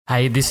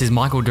Hey, this is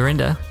Michael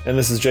Dorinda. And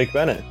this is Jake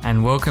Bennett.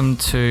 And welcome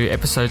to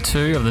episode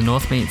 2 of the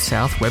North Meets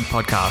South web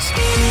podcast.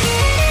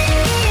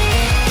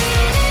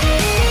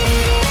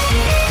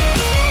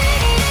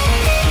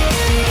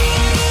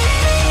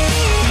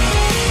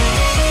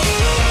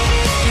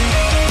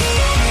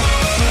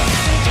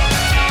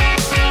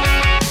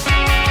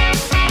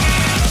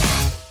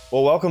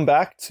 Well, welcome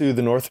back to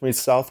the North Meets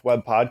South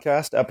web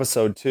podcast,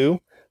 episode 2.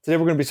 Today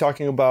we're going to be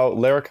talking about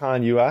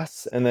Laracon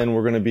US, and then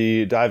we're going to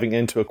be diving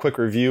into a quick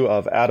review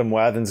of Adam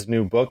Wathan's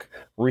new book,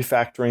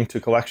 Refactoring to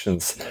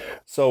Collections.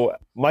 So,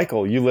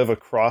 Michael, you live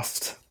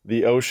across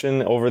the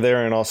ocean over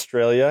there in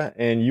Australia,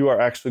 and you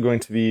are actually going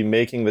to be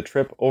making the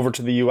trip over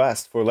to the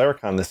US for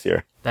Laracon this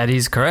year. That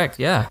is correct,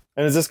 yeah.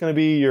 And is this going to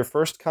be your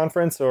first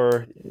conference,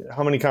 or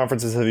how many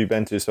conferences have you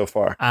been to so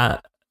far?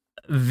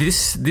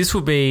 This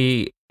will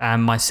be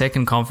my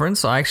second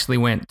conference. I actually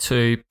went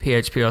to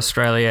PHP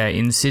Australia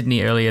in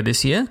Sydney earlier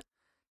this year.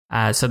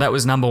 So that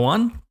was number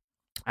 1.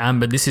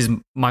 But this is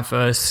my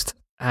first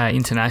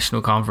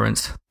international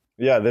conference.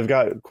 Yeah, they've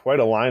got quite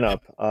a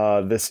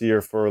lineup this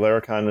year for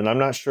Laracon, and I'm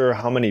not sure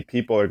how many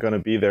people are going to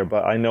be there,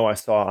 but I know I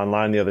saw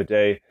online the other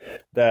day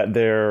that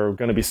they're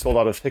going to be sold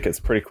out of tickets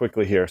pretty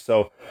quickly here.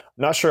 So I'm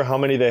not sure how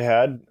many they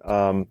had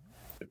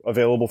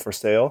available for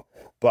sale,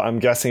 but I'm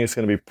guessing it's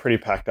going to be pretty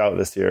packed out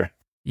this year.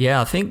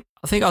 Yeah, I think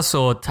I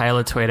saw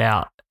Taylor tweet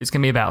out it's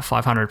going to be about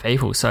 500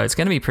 people, so it's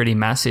going to be pretty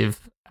massive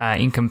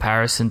in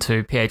comparison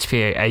to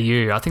PHP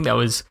AU. I think that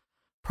was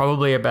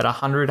probably about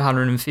 100,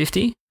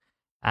 150.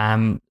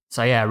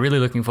 So yeah, really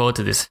looking forward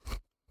to this.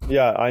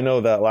 Yeah, I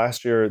know that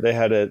last year they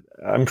had it.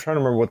 I'm trying to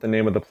remember what the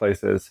name of the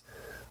place is.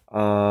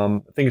 I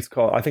think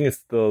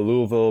it's the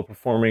Louisville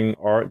Performing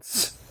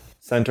Arts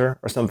Center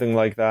or something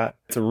like that.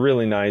 It's a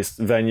really nice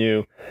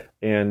venue,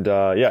 and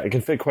it can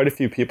fit quite a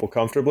few people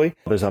comfortably.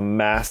 There's a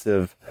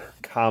massive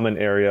common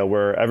area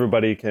where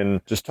everybody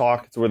can just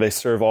talk. It's where they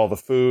serve all the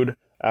food.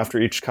 After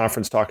each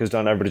conference talk is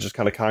done, everybody just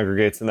kind of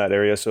congregates in that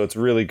area. So it's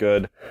really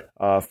good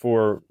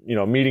for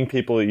meeting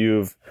people that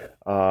you've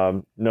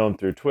known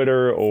through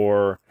Twitter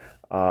or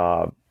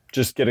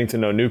just getting to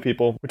know new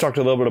people. We talked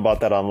a little bit about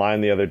that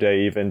online the other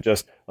day, even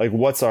just like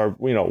what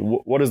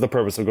is the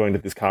purpose of going to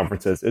these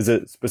conferences? Is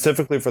it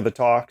specifically for the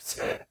talks?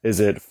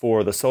 Is it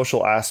for the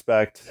social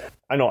aspect?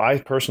 I know I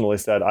personally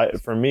said,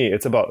 for me,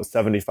 it's about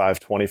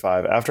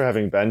 75-25. After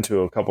having been to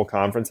a couple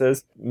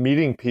conferences,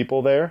 meeting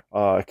people there,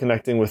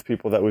 connecting with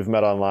people that we've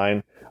met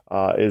online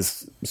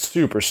is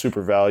super,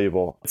 super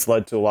valuable. It's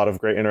led to a lot of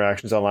great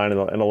interactions online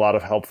and a lot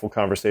of helpful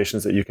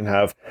conversations that you can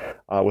have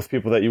with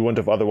people that you wouldn't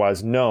have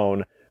otherwise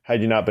known had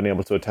you not been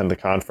able to attend the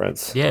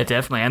conference. Yeah,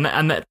 definitely.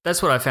 And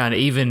that's what I found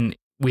even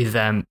with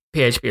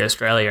PHP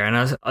Australia.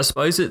 And I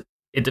suppose it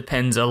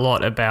depends a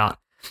lot about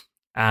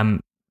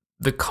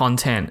the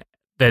content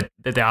that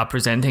they are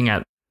presenting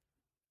at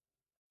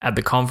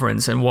the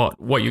conference and what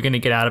you're going to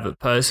get out of it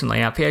personally.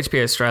 Now,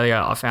 PHP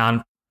Australia, I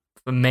found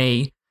for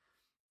me,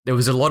 there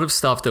was a lot of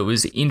stuff that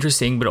was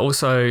interesting, but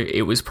also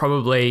it was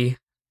probably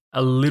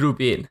a little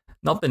bit,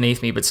 not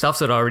beneath me, but stuff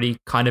that I already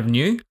kind of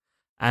knew.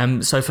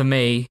 So for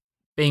me,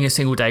 being a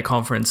single day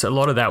conference, a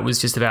lot of that was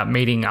just about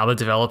meeting other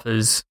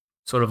developers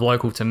sort of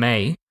local to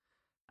me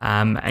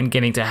and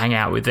getting to hang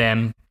out with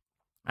them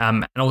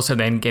and also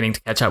then getting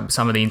to catch up with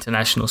some of the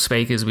international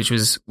speakers, which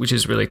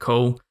is really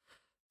cool.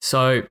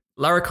 So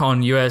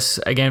Laracon US,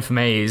 again, for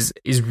me,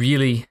 is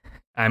really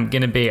going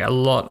to be a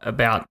lot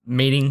about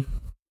meeting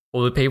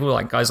all the people,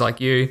 like guys like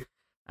you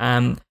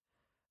and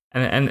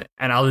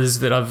others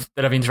that I've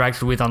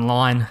interacted with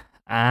online.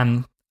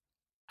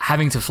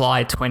 Having to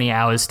fly 20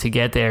 hours to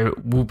get there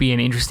will be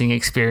an interesting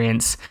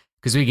experience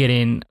because we get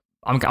in.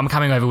 I'm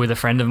coming over with a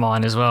friend of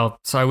mine as well,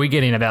 so we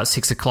get in about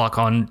 6 o'clock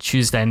on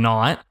Tuesday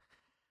night.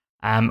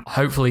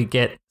 Hopefully,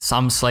 get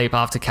some sleep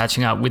after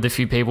catching up with a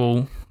few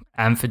people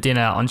for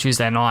dinner on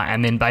Tuesday night,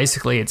 and then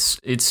basically it's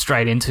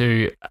straight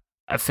into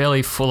a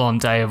fairly full-on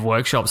day of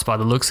workshops by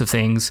the looks of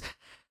things.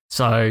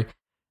 So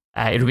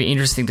it'll be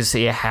interesting to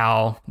see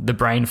how the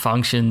brain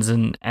functions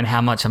and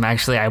how much I'm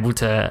actually able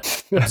to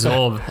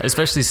absorb,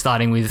 especially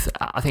starting with,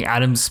 I think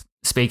Adam's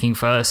speaking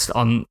first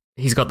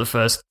he's got the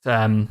first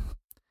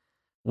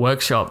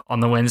workshop on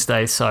the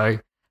Wednesday. So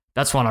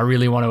that's one I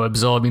really want to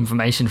absorb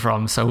information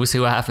from. So we'll see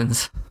what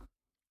happens.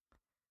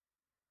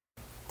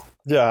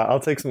 Yeah, I'll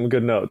take some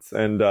good notes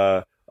and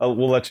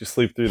we'll let you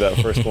sleep through that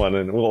first one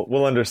and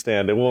we'll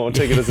understand it. We won't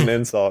take it as an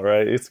insult,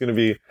 right? It's going to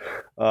be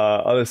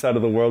other side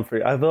of the world for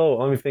you. Although,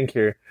 let me think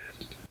here.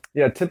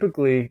 Yeah,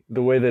 typically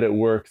the way that it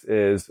works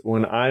is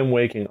when I'm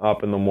waking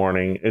up in the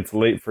morning, it's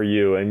late for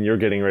you and you're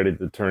getting ready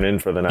to turn in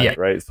for the night,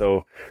 right?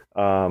 So,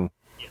 I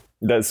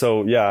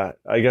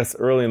guess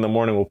early in the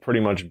morning will pretty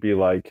much be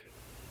like,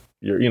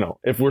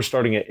 if we're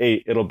starting at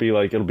 8, it'll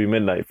be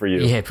midnight for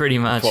you. Yeah, pretty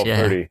much.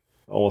 12:30, yeah.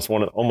 almost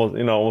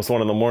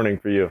 1 in the morning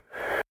for you.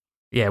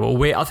 Yeah,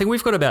 well, I think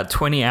we've got about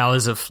 20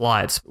 hours of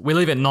flights. We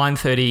leave at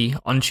 9:30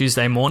 on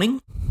Tuesday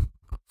morning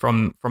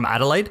from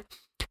Adelaide.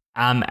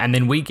 And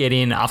then we get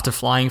in after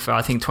flying for,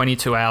 I think,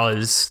 22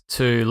 hours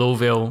to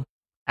Louisville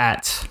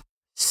at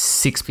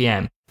 6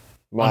 p.m.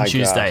 on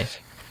Tuesday. Gosh.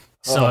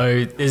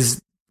 So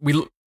there's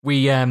we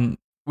gain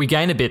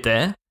a bit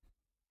there.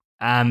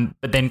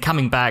 But then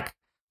coming back,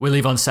 we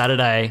leave on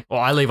Saturday, or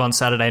I leave on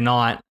Saturday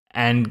night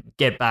and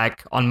get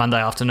back on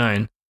Monday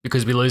afternoon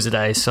because we lose a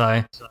day.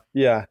 So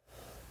yeah.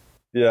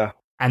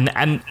 And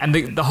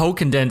the whole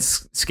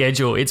condensed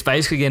schedule, it's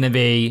basically going to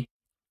be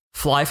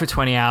fly for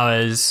 20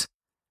 hours,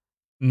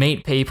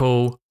 meet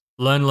people,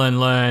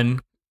 learn.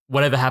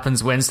 Whatever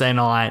happens Wednesday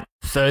night,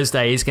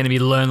 Thursday is going to be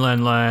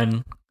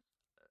learn.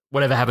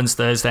 Whatever happens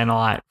Thursday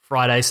night,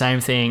 Friday, same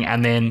thing.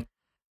 And then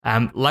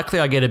luckily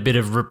I get a bit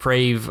of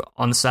reprieve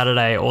on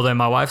Saturday, although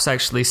my wife's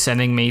actually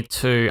sending me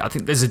to, I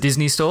think there's a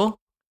Disney store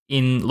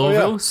in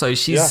Louisville. So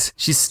she's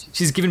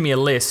given me a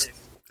list.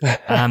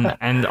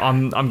 And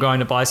I'm going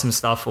to buy some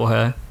stuff for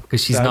her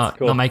because she's not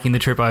making the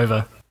trip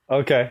over.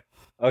 Okay.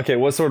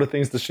 What sort of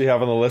things does she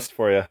have on the list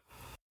for you?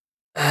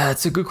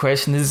 It's a good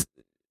question.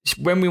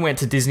 When we went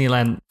to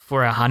Disneyland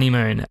for our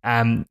honeymoon,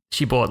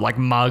 she bought like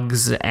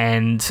mugs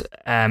and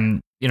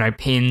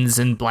pins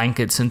and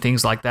blankets and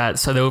things like that.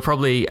 So there were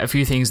probably a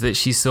few things that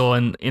she saw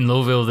in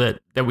Louisville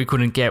that we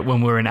couldn't get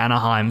when we were in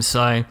Anaheim.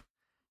 So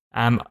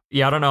I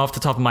don't know off the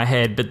top of my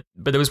head,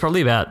 but there was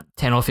probably about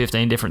 10 or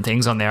 15 different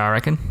things on there, I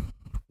reckon.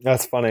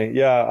 That's funny.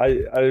 Yeah,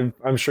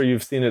 I'm sure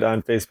you've seen it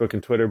on Facebook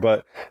and Twitter,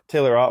 but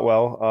Taylor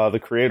Otwell, the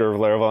creator of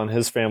Laravel, and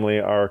his family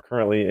are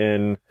currently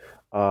in,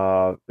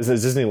 is it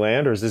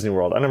Disneyland or is Disney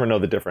World? I never know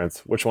the difference.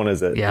 Which one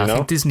is it? Yeah, I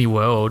think Disney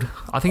World.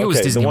 I think it was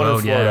Disney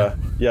World, yeah.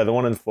 Yeah, the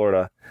one in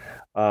Florida,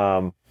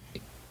 down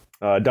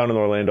in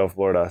Orlando,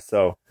 Florida.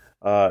 So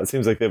it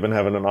seems like they've been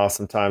having an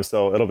awesome time.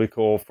 So it'll be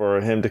cool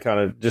for him to kind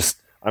of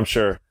just, I'm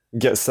sure,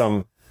 get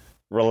some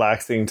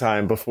relaxing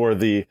time before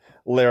the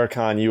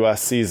Laracon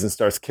US season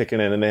starts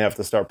kicking in and they have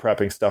to start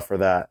prepping stuff for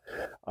that.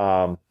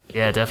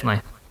 Yeah,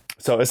 definitely.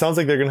 So it sounds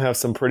like they're going to have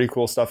some pretty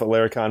cool stuff at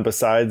Laracon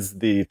besides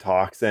the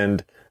talks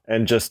and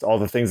just all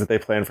the things that they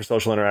plan for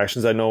social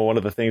interactions. I know one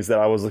of the things that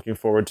I was looking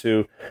forward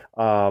to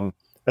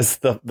is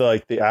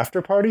the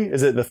after party.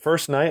 Is it the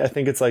first night? I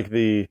think it's like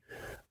I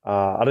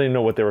don't even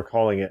know what they were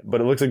calling it,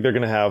 but it looks like they're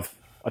going to have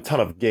a ton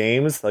of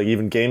games, like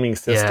even gaming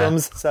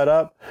systems set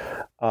up.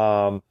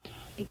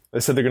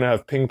 They said they're going to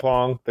have ping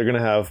pong. They're going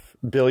to have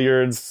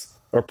billiards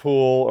or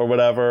pool or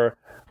whatever.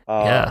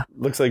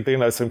 Looks like they're going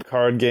to have some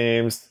card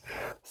games.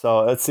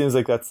 So it seems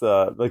like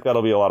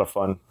that'll be a lot of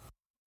fun.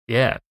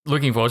 Yeah,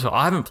 looking forward to it.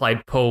 I haven't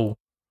played pool.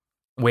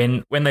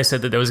 When they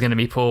said that there was going to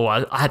be pool,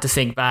 I had to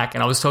think back,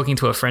 and I was talking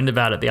to a friend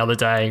about it the other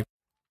day,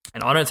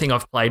 and I don't think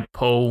I've played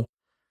pool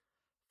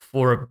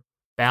for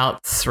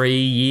about 3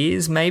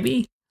 years,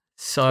 maybe.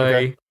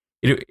 So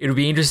it'll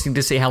be interesting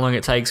to see how long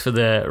it takes for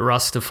the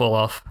rust to fall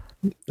off.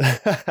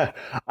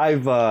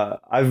 I've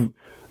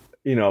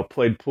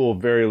played pool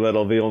very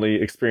little. The only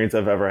experience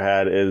I've ever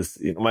had is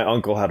my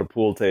uncle had a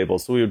pool table,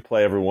 so we would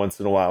play every once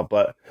in a while.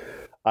 But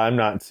I'm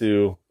not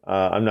too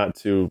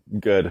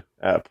good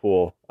at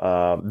pool.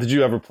 Did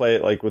you ever play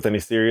it like with any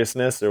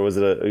seriousness, or was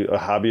it a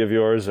hobby of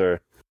yours?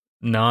 Or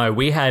no,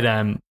 we had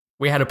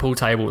a pool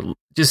table,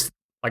 just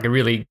like a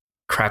really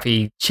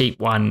crappy, cheap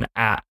one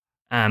at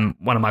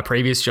one of my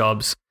previous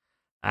jobs.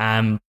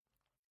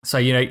 So,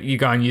 you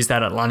go and use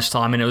that at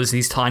lunchtime, and it was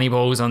these tiny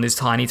balls on this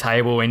tiny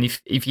table. And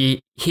if you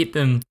hit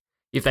them,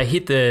 if they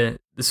hit the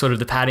sort of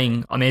the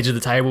padding on the edge of the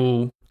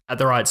table at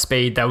the right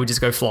speed, they would just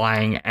go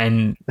flying.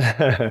 And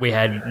we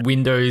had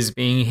windows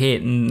being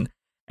hit and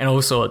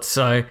all sorts.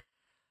 So,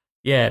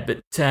 yeah,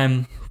 but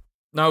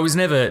no, it was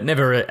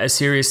never a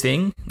serious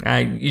thing.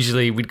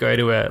 Usually we'd go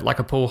to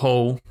a pool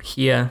hall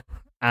here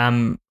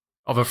of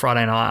a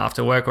Friday night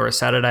after work or a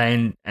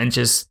Saturday and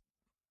just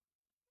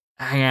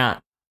hang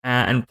out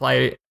and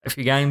play a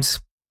few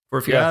games for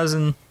a few hours,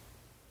 and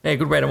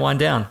good way to wind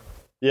down.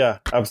 Yeah,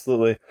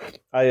 absolutely.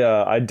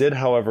 I did,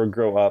 however,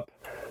 grow up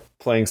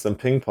playing some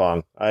ping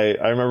pong. I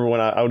remember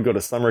when I would go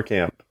to summer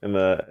camp they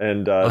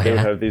would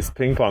have these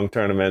ping pong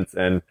tournaments,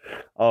 and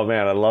oh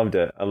man, I loved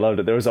it.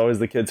 There was always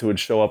the kids who would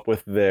show up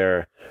with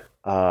their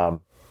I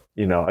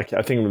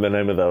think the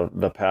name of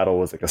the paddle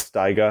was like a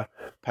Steiga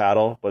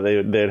paddle, but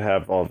they'd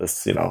have all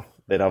this,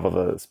 they'd have all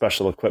the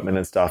special equipment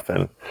and stuff,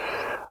 and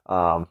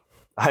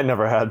I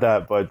never had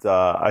that, but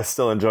I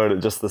still enjoyed it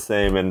just the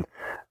same, and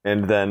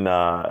then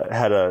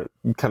had a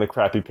kind of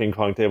crappy ping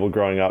pong table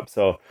growing up.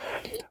 So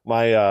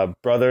my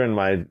brother and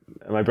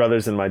my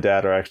brothers and my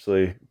dad are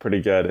actually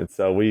pretty good, and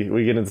so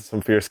we get into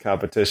some fierce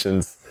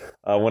competitions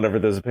whenever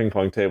there's a ping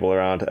pong table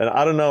around. And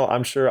I don't know,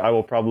 I'm sure I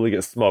will probably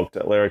get smoked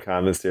at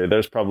Laracon this year.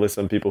 There's probably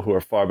some people who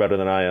are far better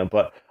than I am,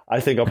 but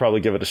I think I'll probably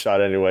give it a shot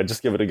anyway.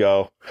 Just give it a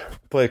go,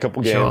 play a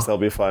couple games. Sure. That'll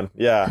be fun.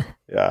 Yeah.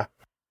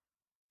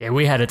 Yeah,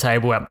 we had a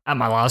table at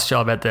my last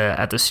job at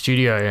the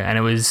studio, and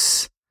it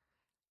was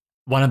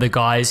one of the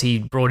guys. He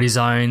brought his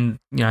own,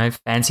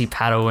 fancy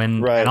paddle,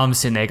 and I'm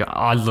sitting there going,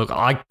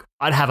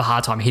 I'd have a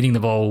hard time hitting the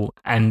ball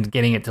and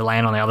getting it to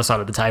land on the other side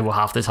of the table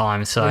half the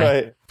time.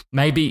 So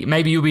maybe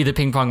you'll be the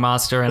ping pong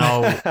master, and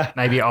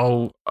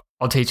I'll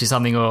teach you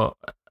something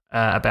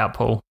about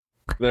pool.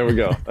 There we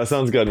go. That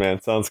sounds good,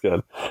 man. Sounds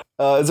good.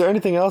 Is there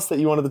anything else that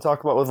you wanted to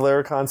talk about with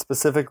Laracon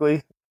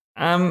specifically?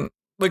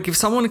 look, if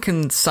someone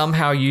can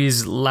somehow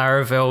use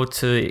Laravel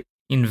to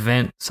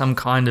invent some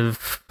kind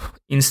of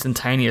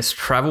instantaneous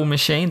travel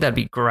machine, that'd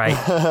be great.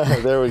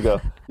 There we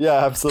go.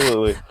 Yeah,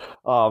 absolutely.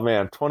 Oh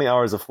man, 20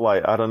 hours of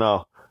flight. I don't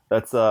know.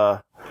 That's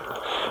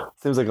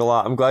seems like a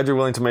lot. I'm glad you're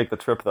willing to make the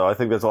trip though. I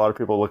think there's a lot of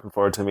people looking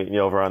forward to meeting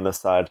you over on this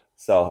side.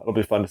 So it'll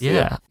be fun to see.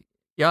 Yeah.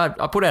 Yeah,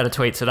 I put out a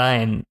tweet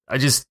today, and I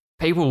just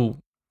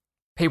people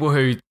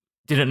who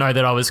didn't know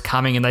that I was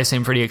coming, and they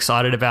seemed pretty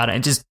excited about it,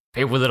 and just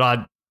people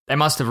that they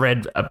must have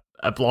read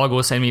a blog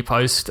or sent me a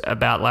post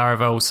about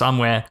Laravel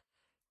somewhere,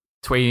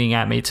 tweeting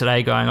at me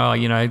today going,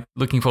 oh,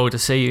 looking forward to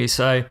see you.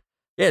 So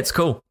yeah, it's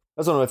cool.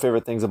 That's one of my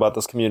favorite things about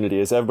this community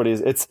is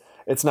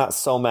it's not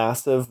so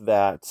massive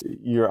that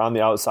you're on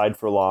the outside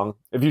for long.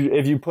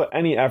 If you put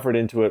any effort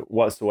into it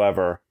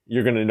whatsoever,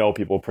 you're going to know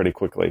people pretty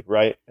quickly,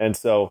 right? And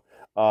so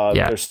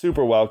they're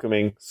super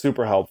welcoming,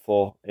 super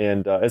helpful,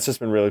 and it's just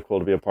been really cool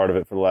to be a part of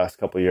it for the last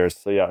couple of years.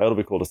 So yeah, it'll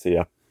be cool to see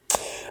you.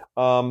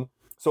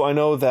 So I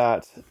know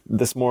that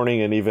this morning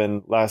and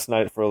even last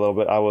night for a little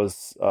bit, I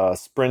was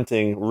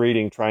sprinting,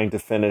 reading, trying to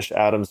finish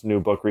Adam's new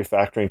book,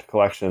 Refactoring to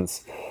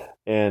Collections.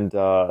 And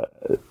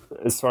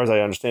as far as I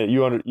understand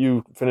it,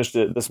 you finished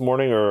it this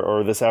morning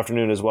or this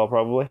afternoon as well,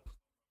 probably?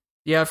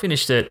 Yeah, I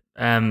finished it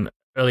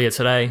earlier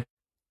today.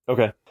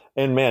 Okay.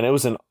 And man, it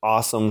was an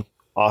awesome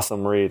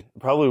read.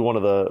 Probably one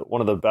of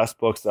the best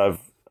books I've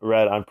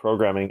read on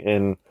programming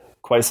in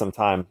quite some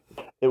time.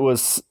 It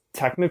was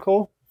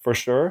technical for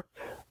sure,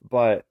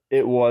 but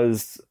it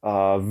was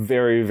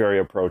very, very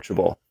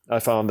approachable. I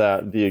found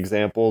that the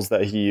examples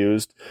that he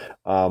used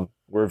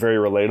were very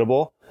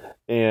relatable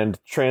and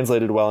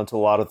translated well into a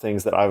lot of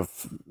things that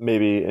I've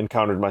maybe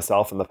encountered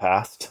myself in the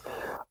past.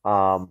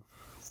 And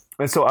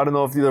so I don't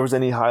know if there was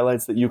any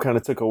highlights that you kind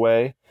of took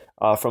away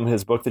from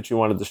his book that you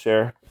wanted to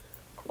share.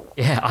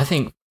 Yeah, I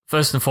think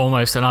first and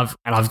foremost, and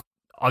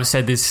I've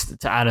said this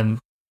to Adam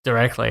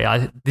directly,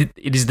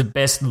 it is the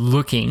best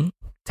looking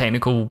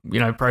technical,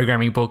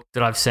 programming book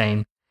that I've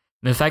seen.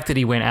 And the fact that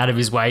he went out of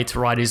his way to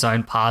write his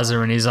own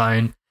parser and his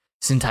own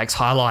syntax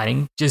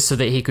highlighting just so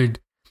that he could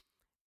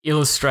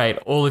illustrate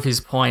all of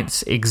his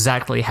points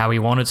exactly how he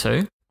wanted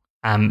to.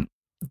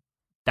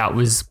 That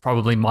was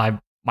probably my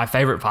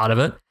favorite part of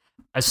it,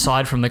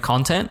 aside from the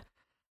content.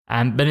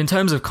 But in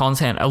terms of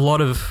content, a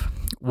lot of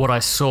what I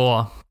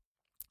saw,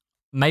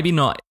 maybe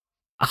not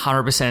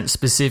 100%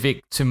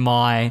 specific to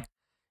my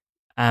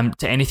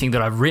to anything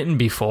that I've written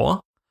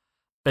before,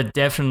 but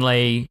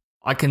definitely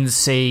I can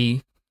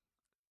see.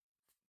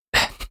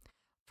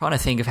 Trying to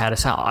think of how to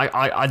say.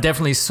 I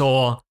definitely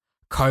saw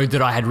code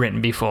that I had written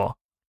before.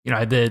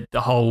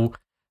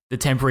 The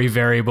temporary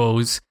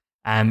variables,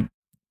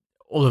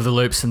 all of the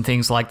loops and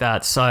things like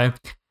that. So,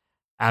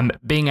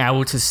 being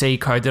able to see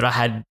code that I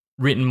had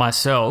written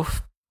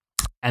myself,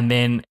 and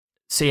then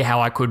see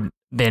how I could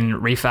then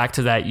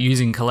refactor that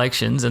using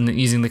collections and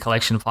using the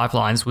collection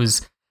pipelines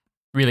was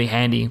really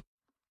handy.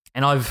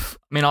 And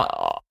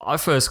I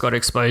first got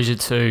exposure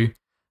to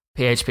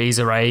PHP's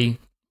array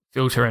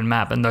filter and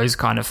map and those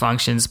kind of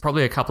functions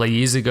probably a couple of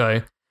years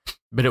ago,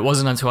 but it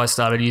wasn't until I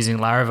started using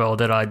Laravel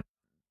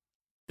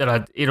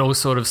that it all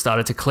sort of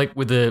started to click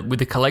with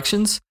the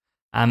collections,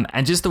 and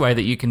just the way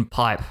that you can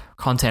pipe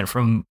content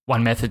from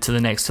one method to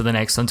the next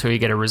until you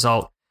get a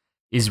result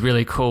is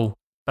really cool.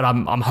 But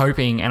I'm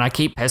hoping, and I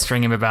keep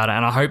pestering him about it,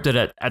 and I hope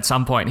that at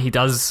some point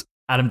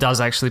Adam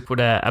does actually put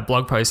a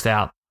blog post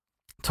out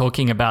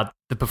talking about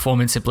the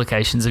performance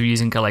implications of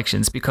using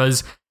collections,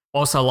 because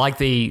also I like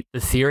the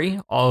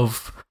theory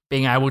of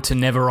being able to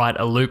never write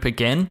a loop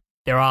again.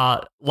 There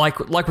are, like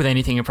with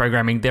anything in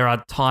programming, there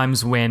are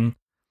times when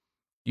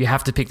you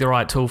have to pick the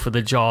right tool for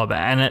the job.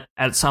 And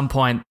at some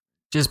point,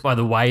 just by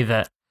the way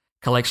that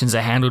collections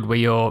are handled, where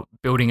you're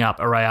building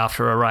up array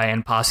after array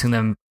and passing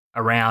them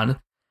around,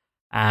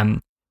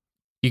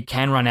 you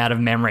can run out of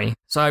memory.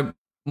 So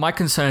my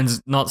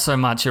concern's not so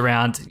much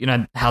around,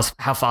 how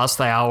fast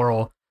they are,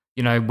 or,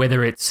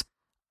 whether it's,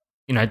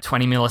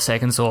 20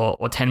 milliseconds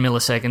or 10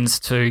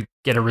 milliseconds to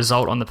get a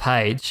result on the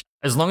page,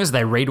 as long as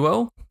they read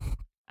well.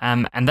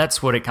 And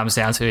that's what it comes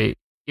down to.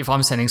 If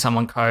I'm sending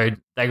someone code,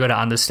 they got to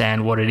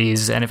understand what it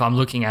is. And if I'm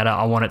looking at it,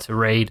 I want it to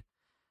read,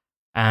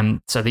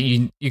 so that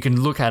you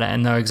can look at it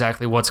and know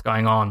exactly what's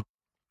going on.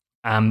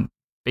 But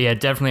yeah,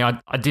 definitely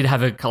I did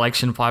have a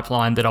collection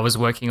pipeline that I was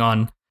working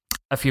on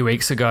a few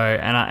weeks ago.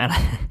 And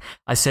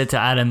I said to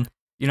Adam,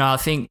 I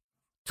think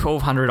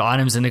 1,200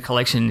 items in a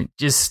collection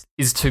just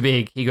is too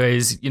big. He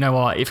goes, you know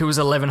what, if it was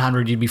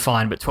 1,100, you'd be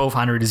fine, but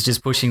 1,200 is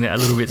just pushing that a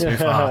little bit too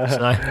far.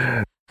 So.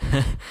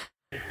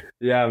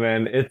 Yeah,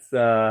 man,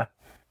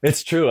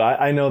 it's true.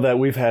 I know that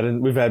we've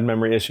had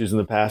memory issues in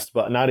the past,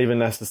 but not even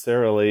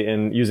necessarily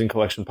in using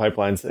collection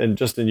pipelines and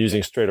just in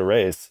using straight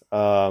arrays.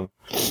 And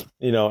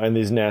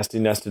these nasty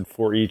nested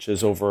for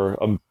eaches over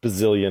a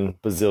bazillion,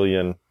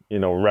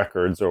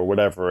 records or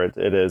whatever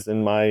it is.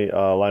 In my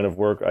line of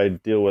work, I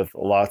deal with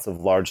lots of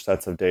large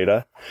sets of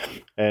data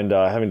and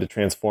having to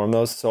transform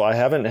those. So I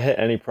haven't hit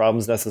any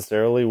problems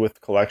necessarily with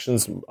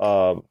collections.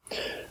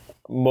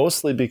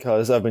 mostly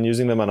because I've been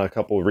using them on a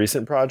couple of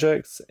recent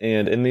projects.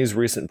 And in these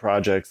recent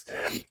projects,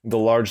 the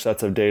large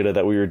sets of data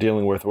that we were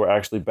dealing with were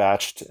actually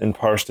batched and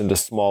parsed into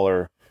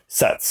smaller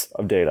sets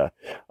of data.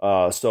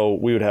 So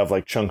we would have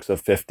like chunks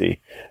of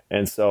 50.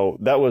 And so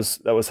that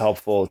was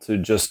helpful to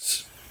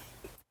just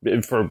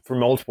for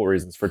multiple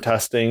reasons, for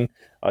testing,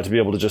 to be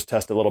able to just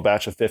test a little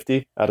batch of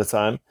 50 at a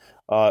time.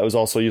 It was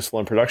also useful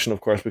in production,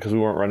 of course, because we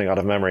weren't running out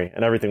of memory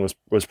and everything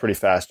was pretty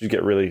fast. You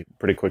get really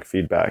pretty quick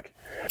feedback.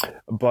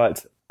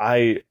 But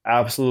I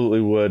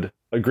absolutely would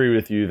agree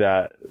with you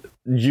that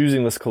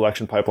using this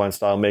collection pipeline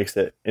style makes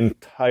it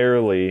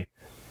entirely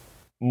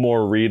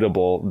more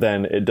readable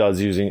than it does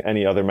using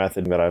any other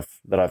method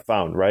that I've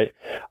found, right?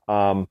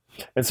 And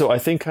so I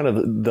think kind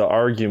of the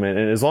argument,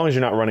 and as long as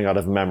you're not running out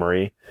of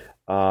memory,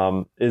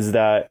 is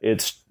that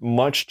it's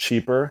much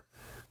cheaper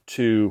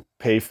to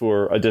pay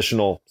for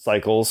additional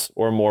cycles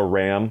or more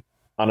RAM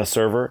on a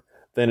server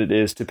than it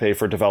is to pay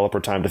for developer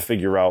time to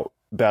figure out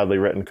badly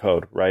written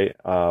code, right?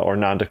 Or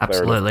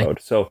non-declarative code.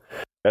 So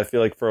I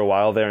feel like for a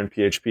while there in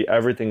PHP,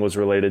 everything was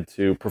related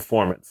to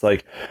performance.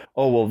 Like,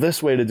 oh, well,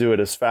 this way to do it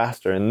is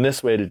faster and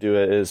this way to do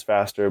it is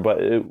faster,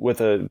 but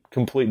with a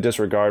complete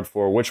disregard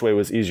for which way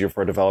was easier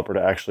for a developer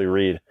to actually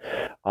read.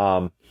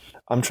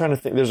 I'm trying to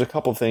think. There's a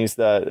couple things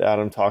that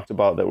Adam talked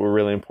about that were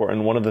really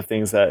important. One of the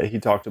things that he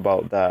talked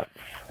about that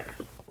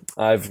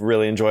I've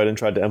really enjoyed and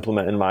tried to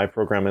implement in my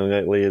programming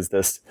lately is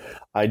this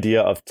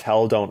idea of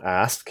tell, don't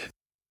ask.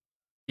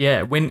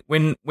 Yeah, when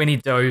he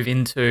dove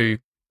into,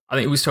 I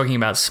think he was talking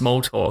about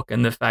Smalltalk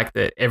and the fact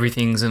that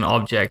everything's an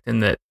object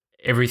and that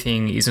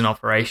everything is an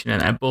operation,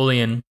 and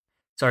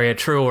a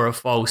true or a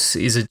false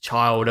is a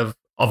child of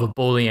a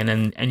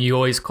Boolean, and you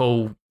always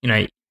call,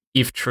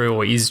 if true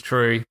or is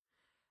true.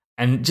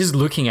 And just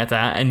looking at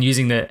that and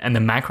using the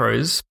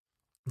macros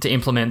to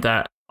implement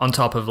that on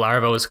top of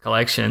Laravel's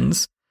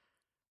collections,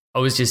 I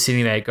was just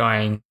sitting there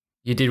going,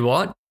 you did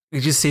what?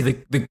 You just see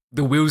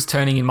the wheels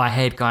turning in my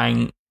head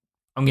going,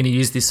 I'm going to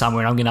use this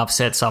somewhere and I'm going to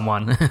upset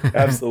someone.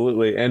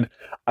 Absolutely. And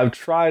I've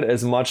tried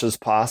as much as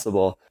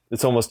possible.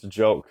 It's almost a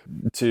joke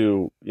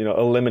to,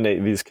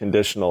 eliminate these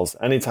conditionals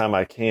anytime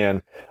I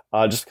can,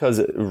 just because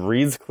it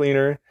reads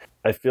cleaner.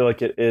 I feel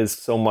like it is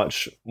so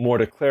much more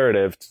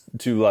declarative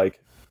to like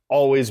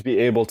always be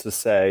able to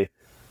say,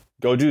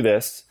 go do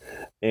this,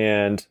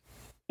 and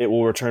it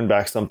will return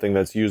back something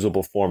that's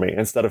usable for me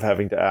instead of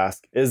having to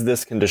ask, is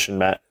this condition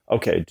met?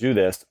 Okay, do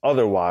this.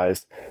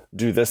 Otherwise,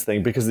 do this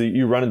thing, because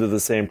you run into the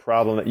same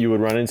problem that you would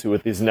run into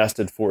with these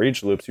nested for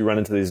each loops. You run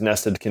into these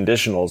nested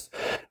conditionals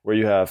where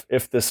you have,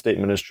 if this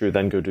statement is true,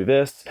 then go do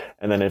this.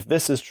 And then if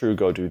this is true,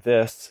 go do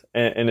this.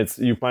 And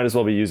you might as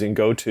well be using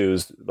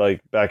go-tos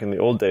like back in the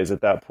old days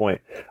at that point.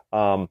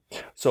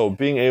 So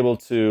being able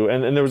to,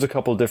 and there was a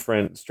couple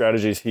different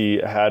strategies he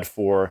had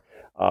for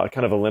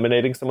kind of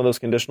eliminating some of those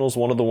conditionals.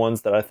 One of the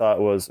ones that I thought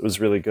was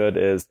really good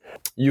is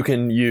you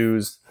can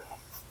use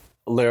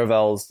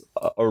Laravel's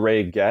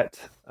array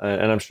get,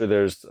 and I'm sure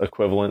there's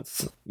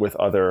equivalents with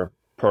other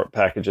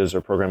packages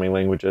or programming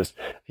languages.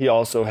 He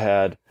also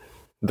had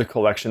the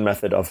collection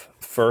method of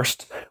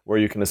first, where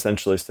you can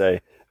essentially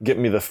say, get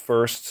me the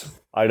first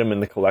item in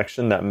the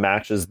collection that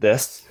matches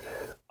this,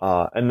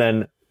 and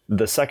then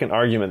the second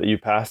argument that you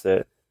pass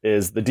it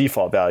is the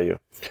default value.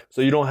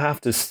 So you don't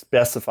have to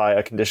specify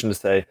a condition to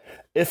say,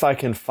 if I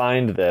can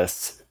find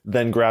this,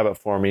 then grab it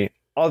for me.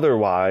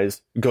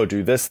 Otherwise, go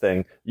do this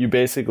thing. You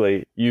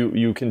basically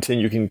you can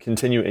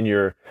continue in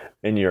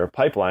your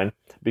pipeline,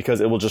 because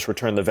it will just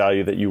return the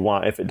value that you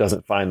want if it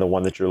doesn't find the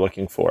one that you're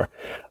looking for.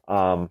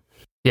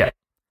 Yeah,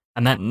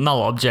 and that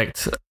null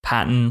object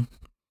pattern,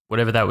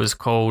 whatever that was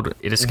called,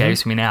 it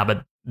escapes me now,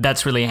 but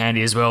that's really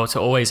handy as well to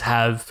always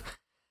have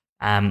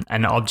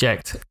an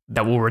object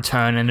that will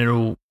return, and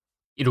it'll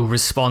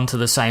respond to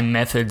the same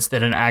methods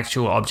that an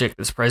actual object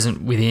that's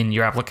present within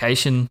your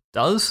application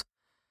does.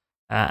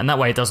 And that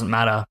way it doesn't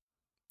matter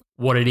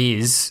what it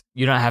is.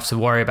 You don't have to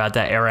worry about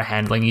that error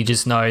handling. You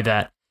just know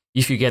that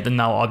if you get the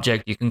null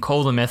object, you can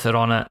call the method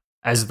on it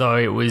as though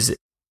it was,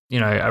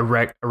 a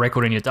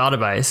record in your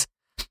database,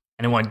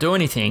 and it won't do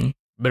anything,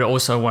 but it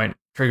also won't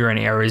trigger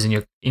any errors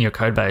in your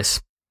code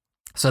base.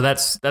 So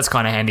that's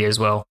kind of handy as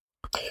well.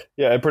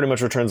 Yeah, it pretty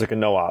much returns like a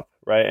no-op,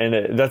 right?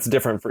 And that's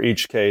different for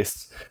each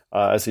case,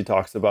 as he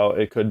talks about.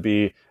 It could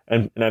be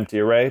an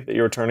empty array that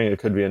you're returning. It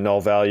could be a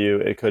null value.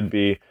 It could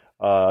be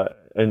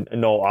a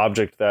null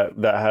object that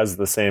has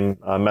the same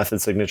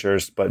method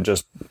signatures, but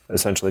just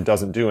essentially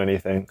doesn't do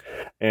anything.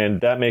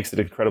 And that makes it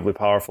incredibly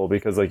powerful,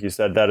 because, like you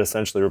said, that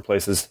essentially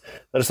replaces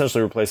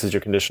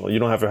your conditional. You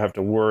don't have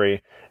to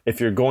worry if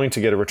you're going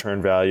to get a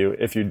return value.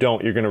 If you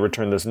don't, you're going to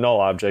return this null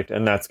object,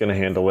 and that's going to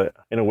handle it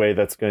in a way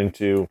that's going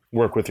to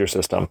work with your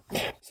system.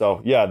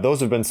 So yeah, those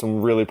have been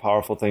some really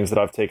powerful things that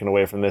I've taken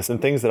away from this,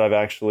 and things that I've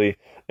actually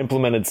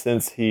implemented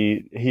since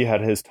he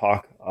had his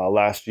talk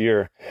last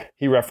year.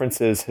 He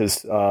references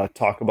his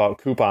talk about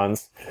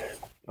coupons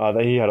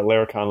that he had at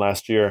Laracon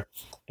last year,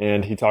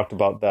 and he talked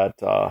about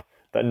that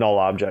null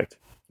object.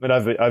 And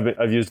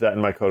I've used that in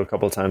my code a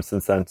couple of times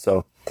since then.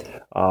 So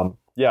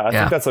Yeah, I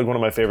think that's like one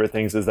of my favorite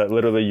things is that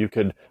literally you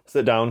could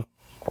sit down,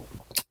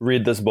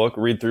 read this book,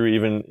 read through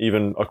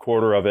even a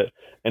quarter of it,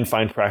 and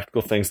find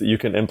practical things that you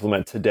can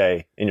implement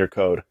today in your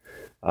code.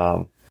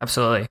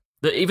 Absolutely.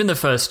 Even the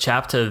first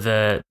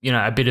chapter,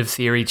 a bit of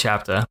theory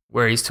chapter,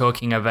 where he's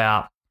talking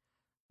about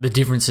the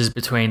differences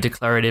between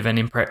declarative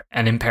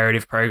and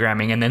imperative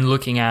programming, and then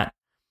looking at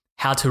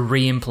how to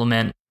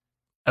re-implement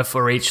a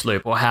for each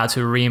loop or how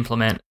to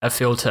re-implement a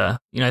filter,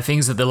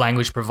 things that the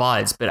language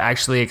provides, but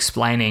actually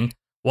explaining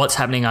what's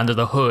happening under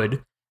the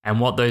hood and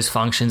what those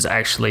functions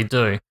actually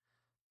do.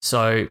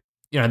 So,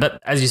 that,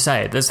 as you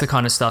say, that's the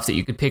kind of stuff that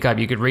you could pick up.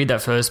 You could read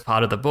that first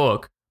part of the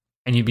book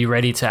and you'd be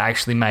ready to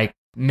actually make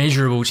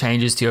measurable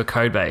changes to your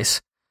code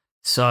base.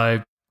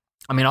 So,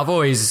 I mean,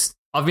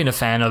 I've been a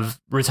fan of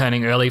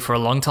returning early for a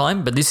long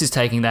time, but this is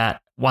taking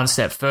that one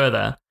step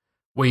further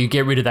where you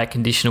get rid of that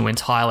conditional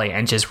entirely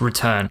and just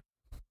return.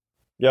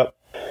 Yep.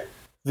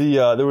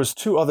 There was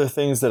two other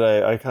things that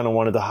I kind of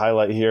wanted to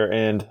highlight here.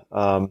 And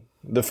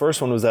the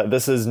first one was that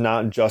this is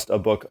not just a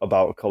book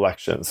about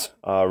collections,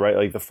 right?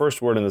 Like the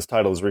first word in this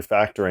title is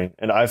refactoring.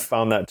 And I've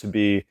found that to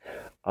be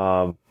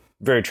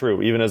very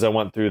true, even as I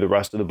went through the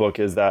rest of the book,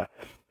 is that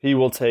he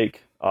will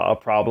take a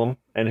problem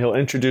and he'll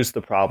introduce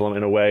the problem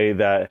in a way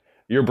that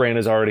your brain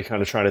is already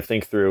kind of trying to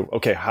think through,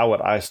 okay, how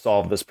would I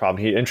solve this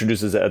problem? He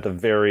introduces it at the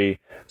very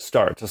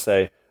start to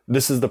say,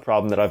 this is the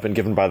problem that I've been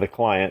given by the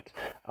client.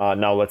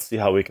 Now let's see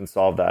how we can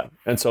solve that.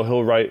 And so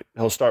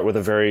he'll start with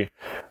a very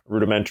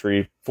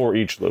rudimentary for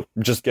each loop.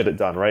 Just get it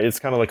done, right? It's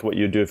kind of like what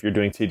you do if you're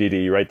doing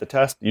TDD. You write the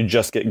test, you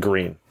just get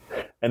green.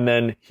 And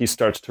then he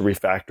starts to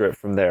refactor it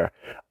from there.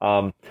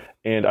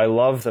 And I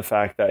love the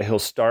fact that he'll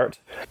start,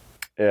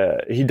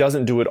 he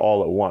doesn't do it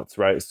all at once,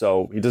 right?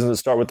 So he doesn't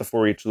start with the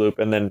for each loop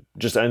and then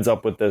just ends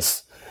up with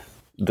this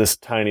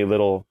tiny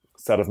little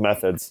set of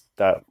methods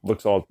that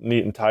looks all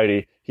neat and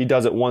tidy. He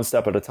does it one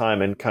step at a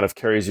time and kind of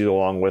carries you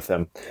along with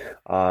him.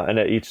 And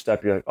at each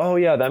step, you're like, oh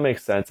yeah, that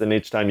makes sense. And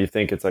each time you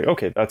think it's like,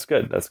 okay, that's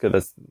good.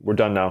 We're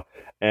done now.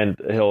 And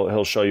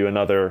he'll show you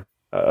another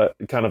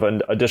kind of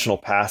an additional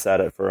pass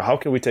at it for how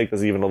can we take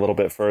this even a little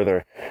bit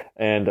further.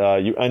 And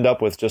you end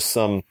up with just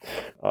some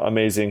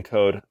amazing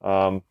code.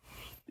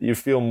 You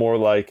feel more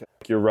like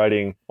you're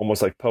writing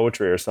almost like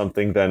poetry or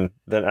something than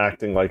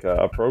acting like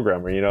a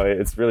programmer.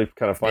 It's really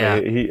kind of funny.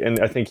 Yeah. And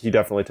I think he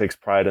definitely takes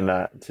pride in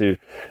that to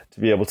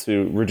be able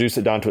to reduce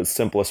it down to its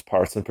simplest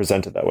parts and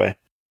present it that way.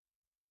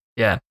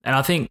 Yeah, and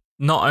I think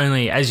not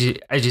only as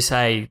you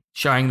say,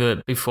 showing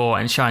the before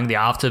and showing the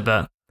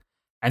after,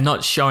 and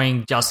not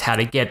showing just how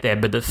to get there,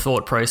 but the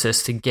thought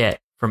process to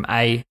get from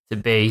A to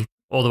B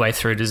all the way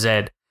through to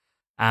Z.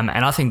 And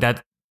I think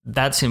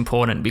that's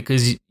important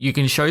because you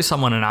can show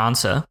someone an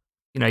answer.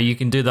 You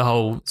can do the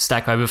whole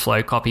Stack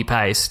Overflow copy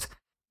paste,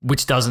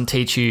 which doesn't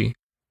teach you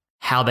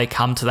how they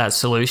come to that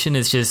solution.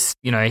 It's just,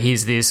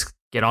 here's this,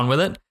 get on with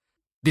it.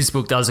 This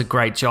book does a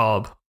great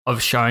job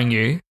of showing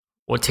you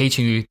or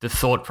teaching you the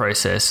thought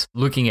process,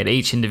 looking at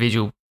each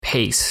individual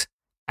piece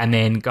and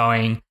then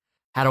going,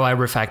 how do I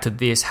refactor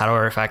this? How do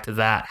I refactor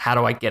that? How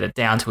do I get it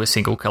down to a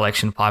single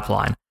collection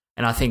pipeline?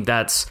 And I think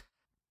that's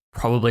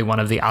probably one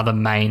of the other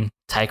main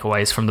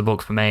takeaways from the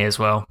book for me as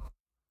well.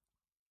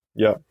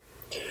 Yeah.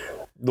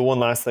 The one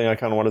last thing I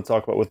kind of want to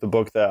talk about with the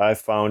book that I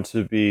found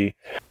to be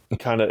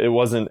it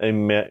wasn't a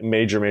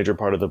major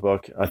part of the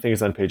book. I think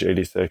it's on page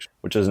 86,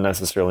 which isn't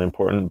necessarily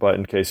important, but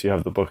in case you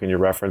have the book and you're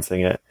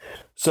referencing it.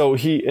 So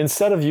he,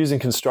 instead of using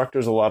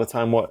constructors a lot of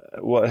time,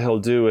 what he'll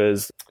do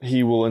is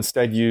he will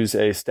instead use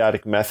a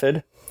static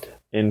method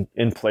in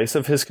place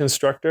of his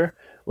constructor,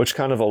 which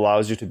kind of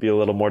allows you to be a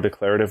little more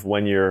declarative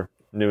when you're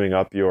newing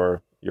up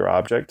your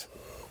object.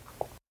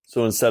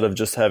 So instead of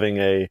just having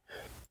a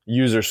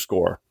user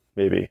score,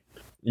 maybe,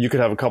 you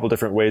could have a couple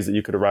different ways that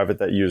you could arrive at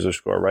that user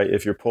score, right?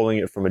 If you're pulling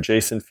it from a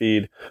JSON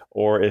feed,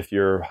 or if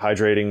you're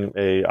hydrating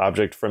a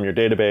object from your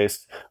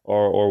database,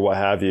 or what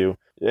have you.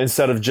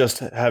 Instead of just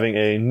having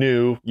a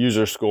new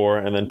user score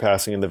and then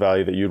passing in the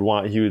value that you'd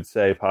want, you would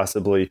say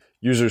possibly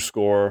user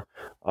score :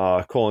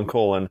 from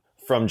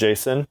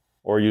JSON,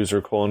 or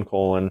user :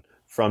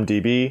 from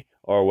DB,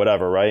 or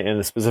whatever, right? And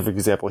the specific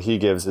example he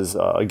gives is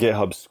a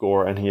GitHub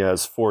score, and he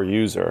has for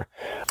user.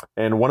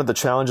 And one of the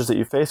challenges that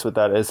you face with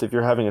that is if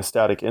you're having a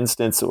static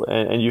instance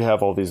and you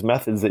have all these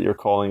methods that you're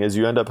calling, is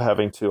you end up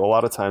having to a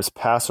lot of times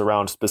pass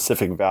around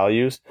specific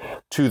values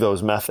to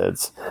those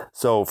methods.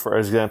 So for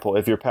example,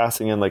 if you're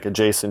passing in like a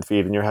JSON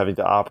feed and you're having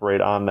to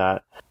operate on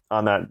that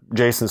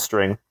JSON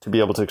string to be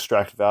able to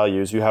extract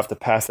values, you have to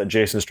pass that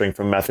JSON string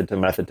from method to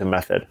method to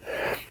method,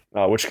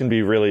 which can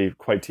be really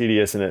quite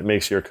tedious, and it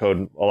makes your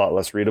code a lot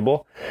less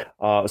readable.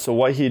 So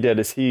what he did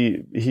is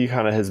he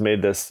kind of has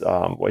made this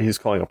what he's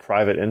calling a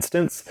private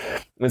instance.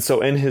 And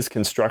so in his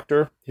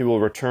constructor, he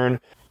will return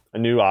a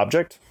new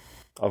object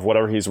of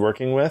whatever he's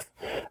working with,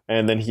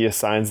 and then he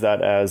assigns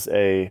that as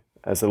a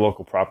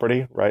local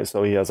property, right?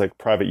 So he has like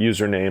private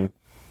username,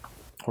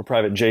 or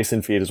private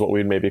JSON feed is what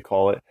we'd maybe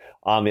call it,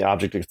 on the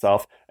object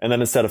itself. And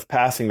then instead of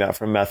passing that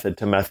from method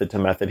to method to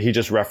method, he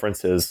just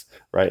references,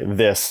 right,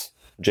 this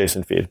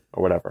JSON feed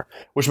or whatever,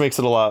 which makes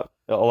it a lot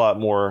a lot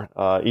more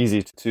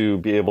easy to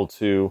be able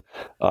to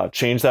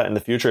change that in the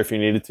future. If you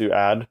needed to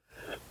add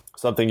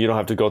something, you don't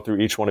have to go through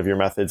each one of your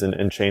methods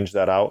and change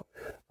that out,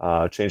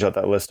 change out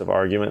that list of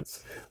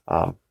arguments.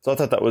 So I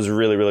thought that was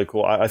really, really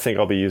cool. I think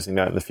I'll be using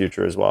that in the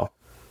future as well.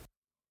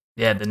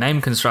 Yeah, the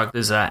name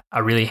constructors are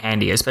really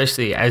handy,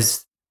 especially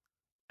as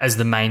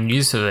the main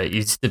use of it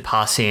is to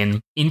pass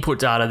in input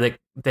data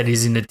that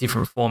is in a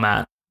different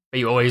format, but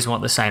you always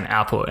want the same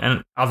output.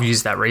 And I've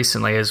used that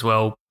recently as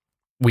well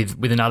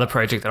with another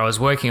project that I was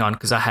working on,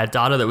 because I had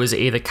data that was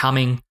either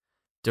coming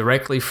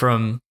directly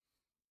from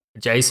a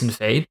JSON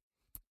feed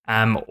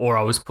or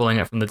I was pulling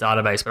it from the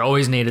database, but I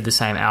always needed the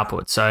same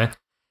output. So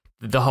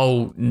the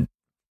whole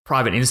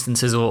private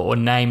instances or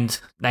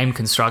named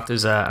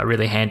constructors are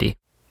really handy.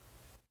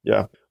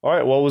 Yeah. All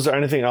right. Well, was there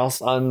anything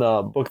else on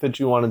the book that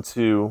you wanted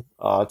to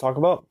talk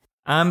about?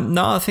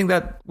 No, I think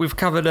that we've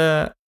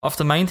covered off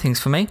the main things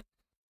for me.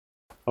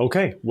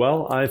 Okay,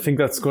 well, I think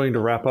that's going to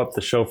wrap up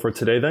the show for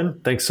today then.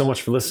 Thanks so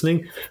much for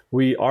listening.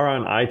 We are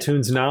on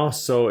iTunes now,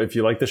 so if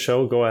you like the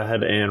show, go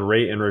ahead and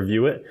rate and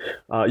review it.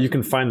 You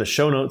can find the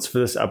show notes for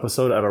this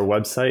episode at our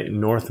website,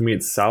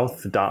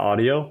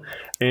 northmeetsouth.audio.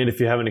 And if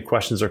you have any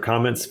questions or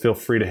comments, feel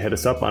free to hit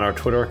us up on our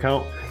Twitter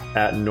account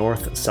at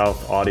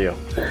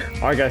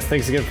NorthSouthAudio. All right, guys,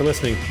 thanks again for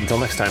listening. Until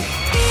next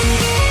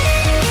time.